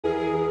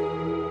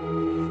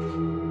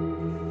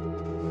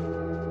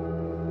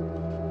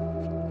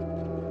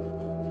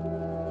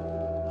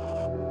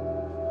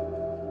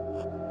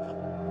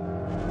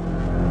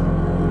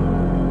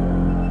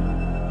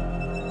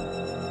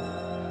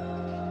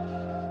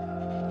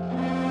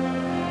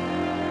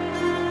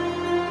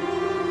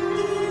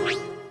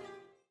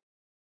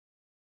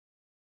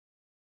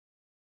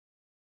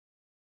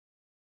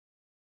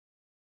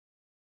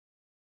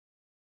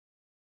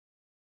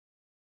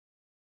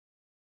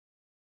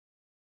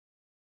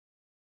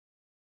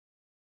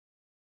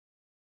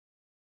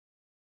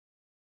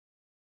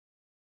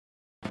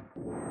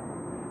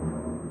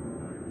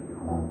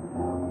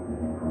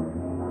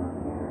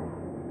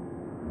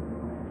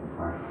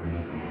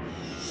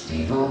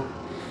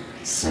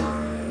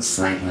Some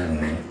slight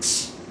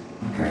movement.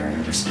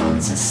 Her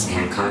responses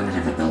and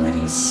cognitive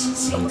abilities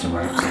seem to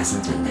work as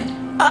intended.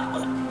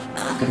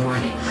 Good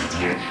morning, my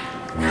dear.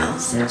 Now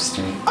sit up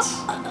straight.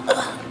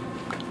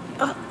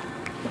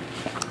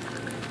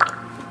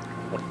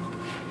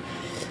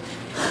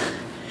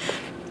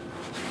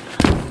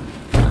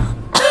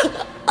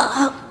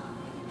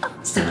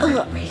 Still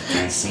a bit weak,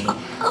 I see.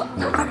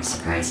 Not very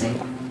surprising.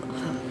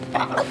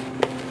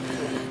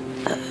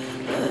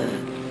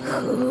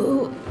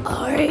 Who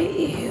are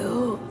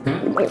you?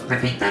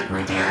 Repeat that,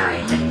 my dear.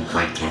 I didn't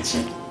quite catch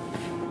it.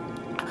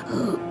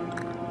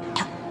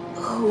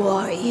 Who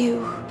are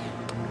you?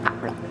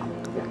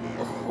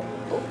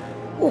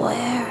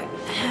 Where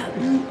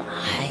am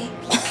I?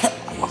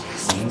 It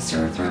seems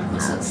your throat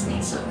muscles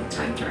need some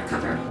time to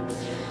recover.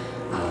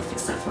 I'll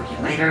fix that for you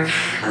later.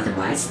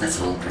 Otherwise, this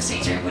whole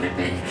procedure would have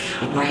been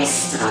a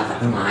waste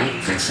of my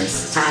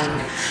precious time.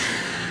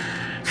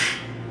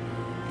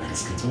 Let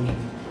us continue.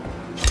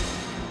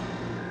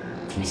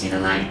 Can you see the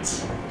light?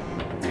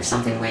 There's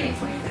something waiting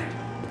for you there.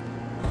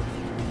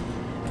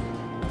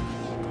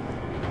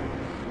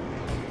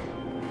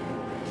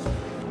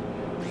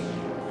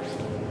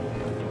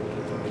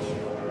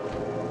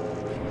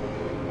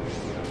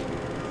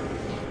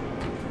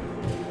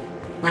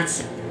 Let's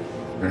see.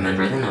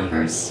 Remember the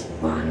numbers.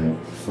 1,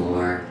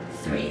 4,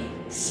 3,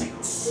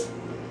 6.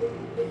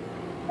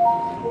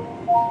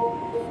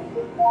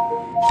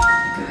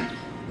 Good.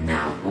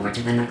 Now, over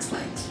to the next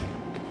light.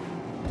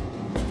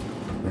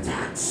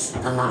 That's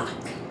the lock.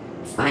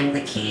 Find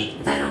the key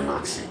that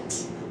unlocks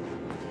it.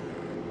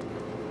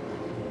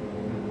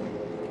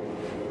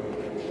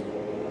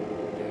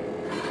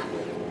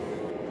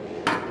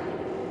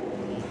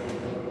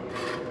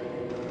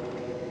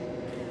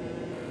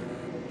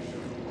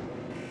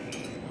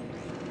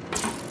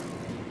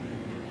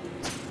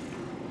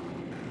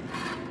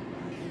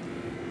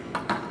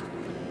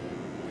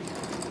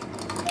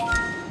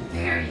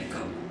 There you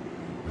go.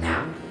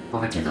 Now,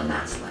 over to the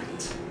last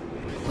light.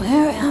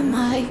 Where am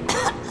I?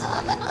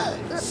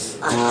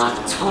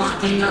 Stop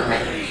talking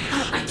already.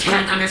 I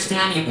can't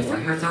understand you before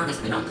your throat has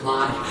been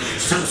unclogged.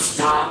 So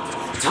stop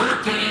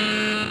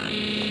talking.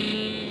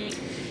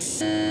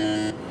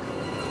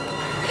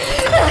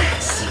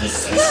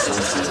 Cease your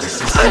social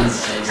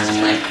resistance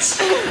and let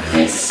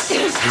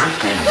this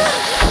happen.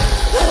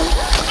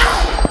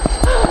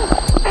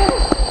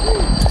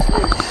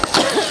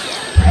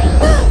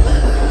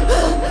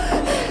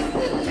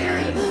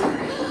 Very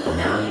good.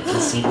 Now you can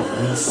see what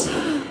we see.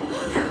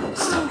 Now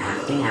stop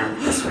acting out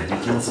this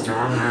ridiculous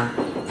drama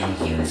and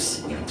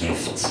use your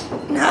gift.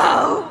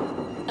 No!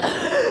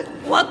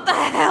 What the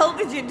hell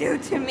did you do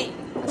to me?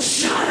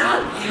 Shut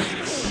up!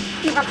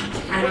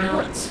 I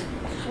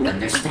don't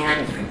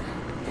understand you.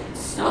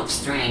 Stop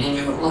straining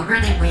your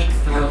already weak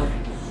throat,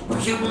 or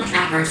you will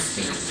never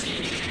see.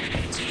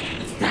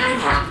 If that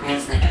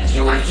happens, then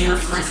you are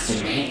useless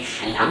to me,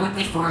 and I would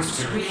be forced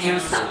to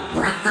reuse the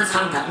worthless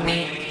hunk of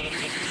me.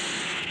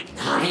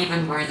 Not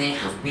even worthy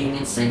of being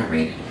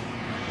incinerated.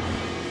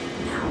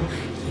 Now,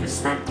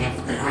 use that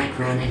gift that I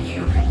granted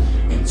you,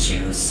 and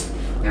choose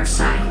your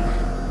side.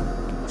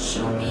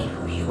 Show me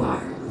who you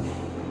are.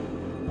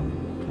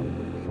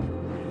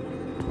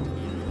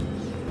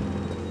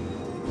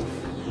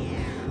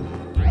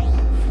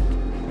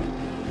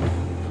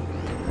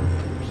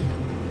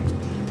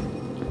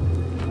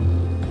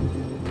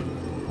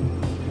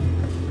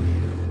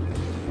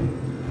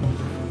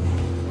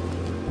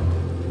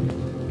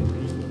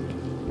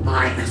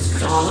 By the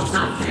souls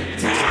of the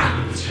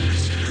damned!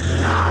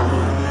 No,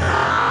 no,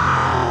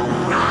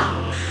 no!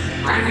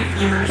 I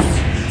refuse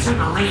to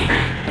believe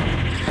it!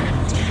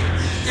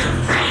 You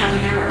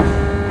failure!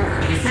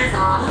 This is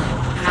all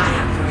that I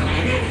have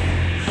created?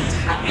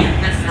 A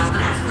imbecile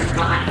that has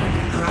forgotten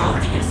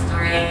world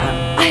history!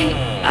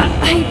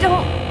 I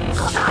don't...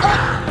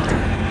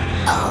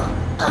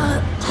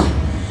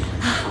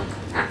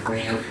 Not for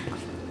you.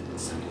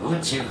 So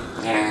won't you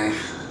dare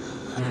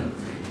move?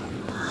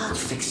 I'll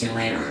fix you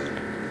later.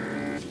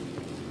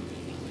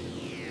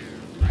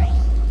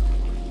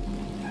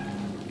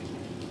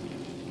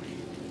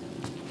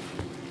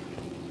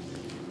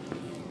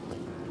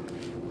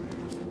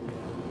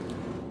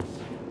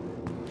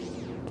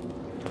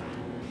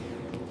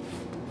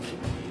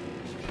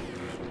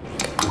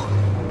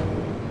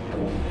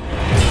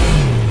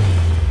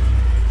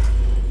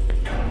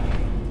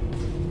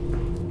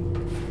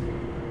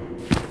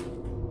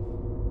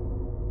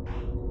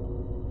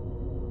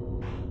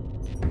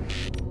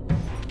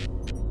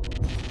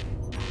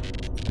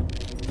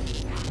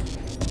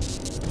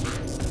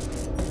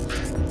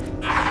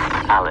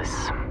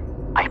 Alice,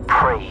 I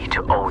pray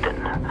to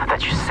Odin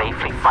that you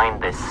safely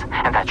find this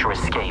and that your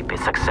escape is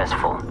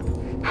successful.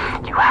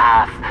 You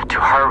have to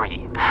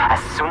hurry. As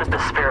soon as the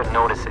spirit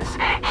notices,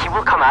 he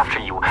will come after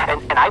you,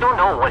 and I don't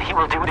know what he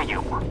will do to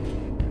you.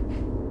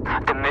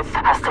 The myth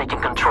has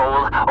taken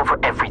control over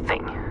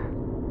everything.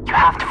 You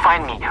have to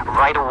find me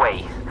right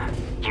away.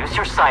 Use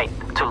your sight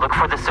to look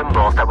for the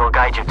symbols that will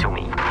guide you to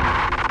me.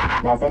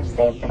 Message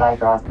saved by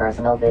Gross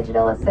Personal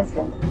Digital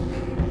Assistant.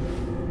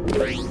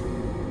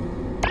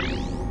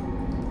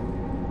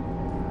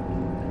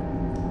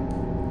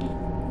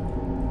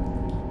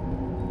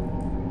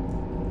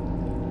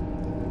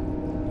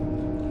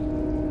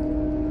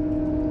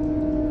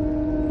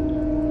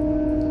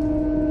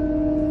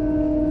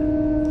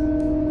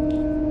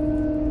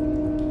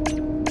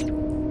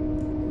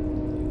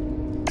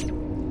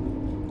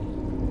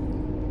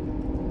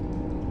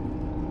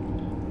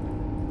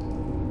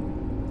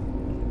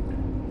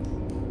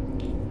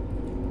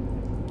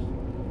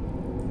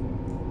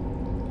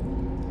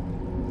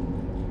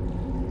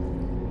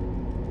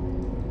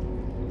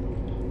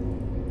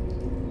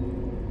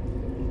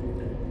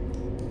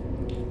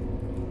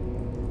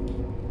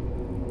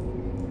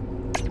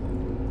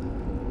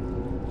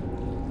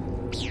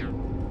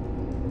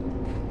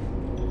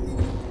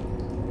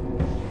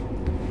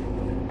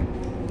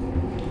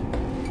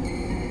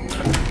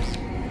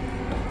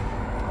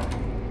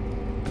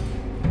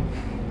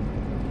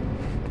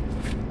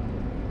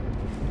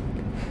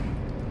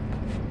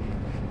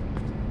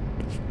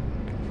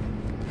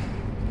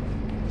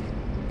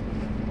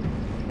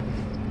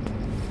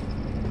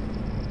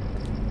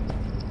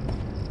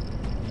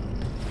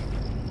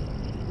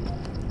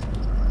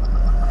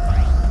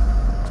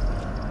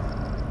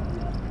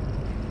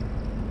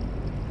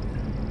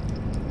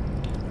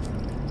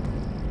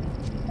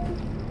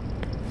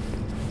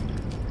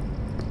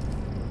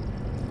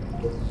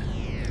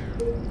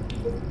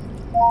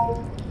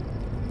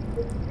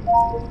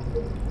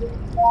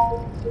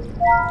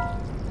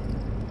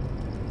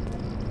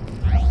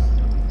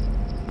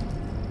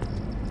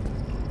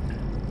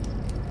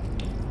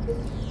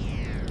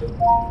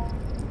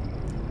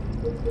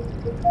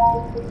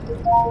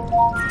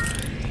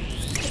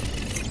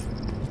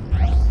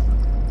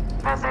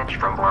 Message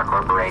from War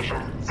Corporation.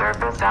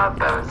 Surface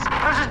outpost.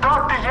 This is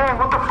Dr. Yang.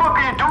 What the fuck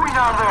are you doing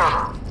down there?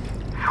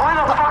 Why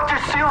the fuck did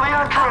you seal the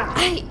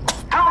entrance?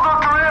 Tell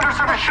Dr.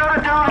 Anderson to shut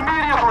it down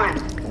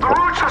immediately. The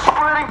roots are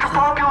spreading to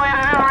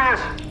populated areas.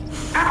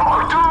 People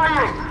are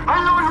dying. I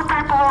know you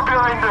people are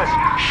behind this.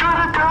 Shut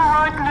it down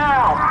right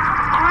now.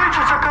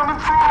 Creatures are coming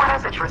through.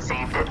 Message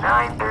received at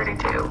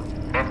 9:32,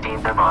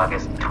 15th of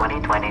August,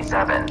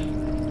 2027.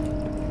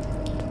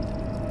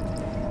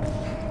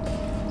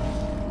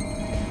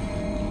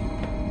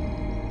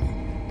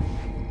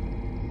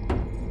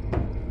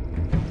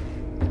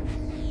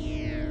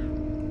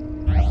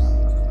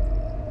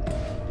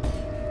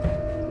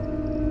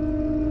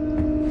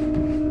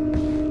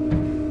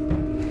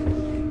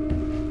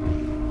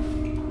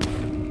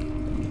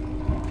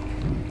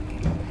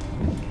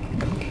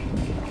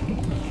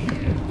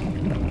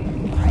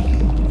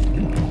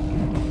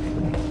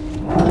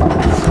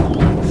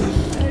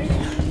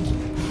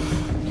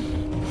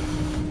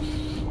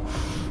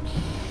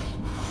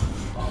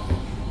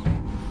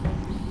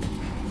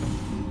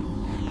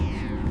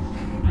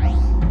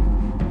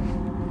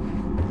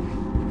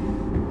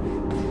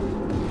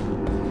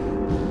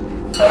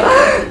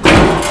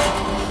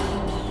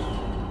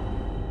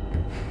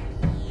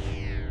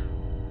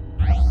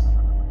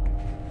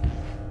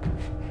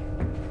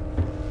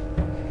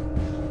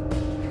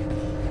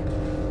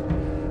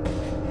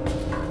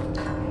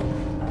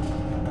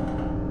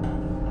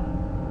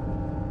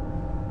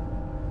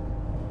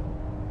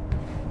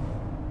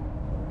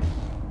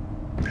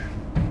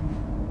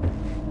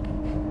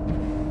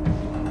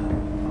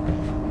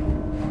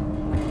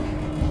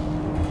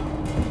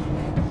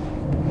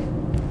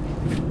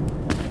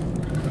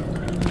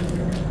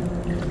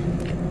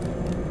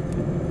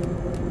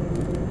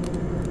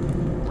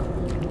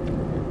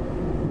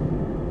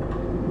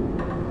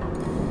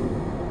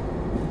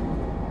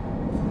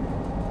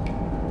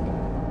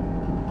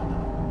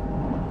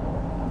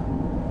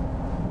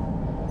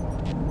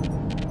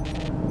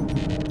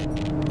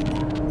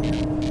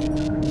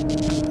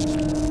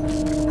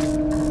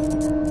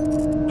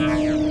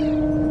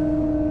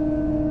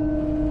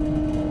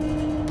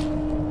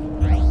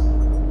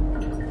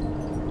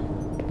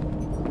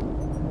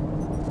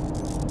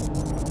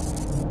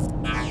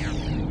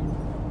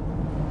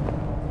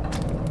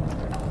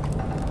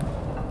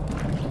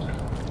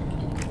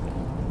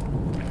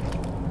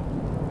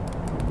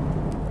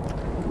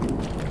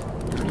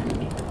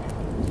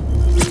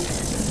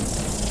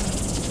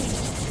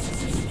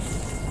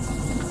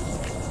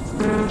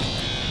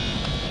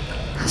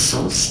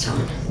 Soul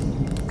Stone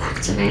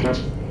activated?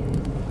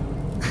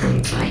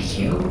 And by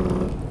you,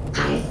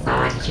 I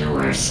thought you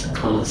were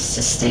supposed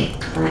to stay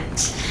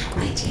put,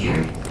 my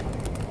dear.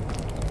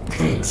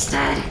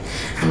 Instead,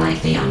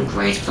 like the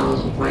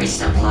ungrateful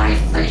waste of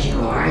life that you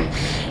are,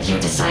 you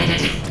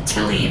decided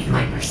to leave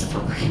my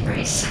merciful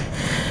embrace.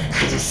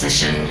 A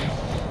decision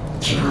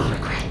you will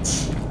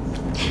regret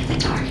in the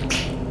dark.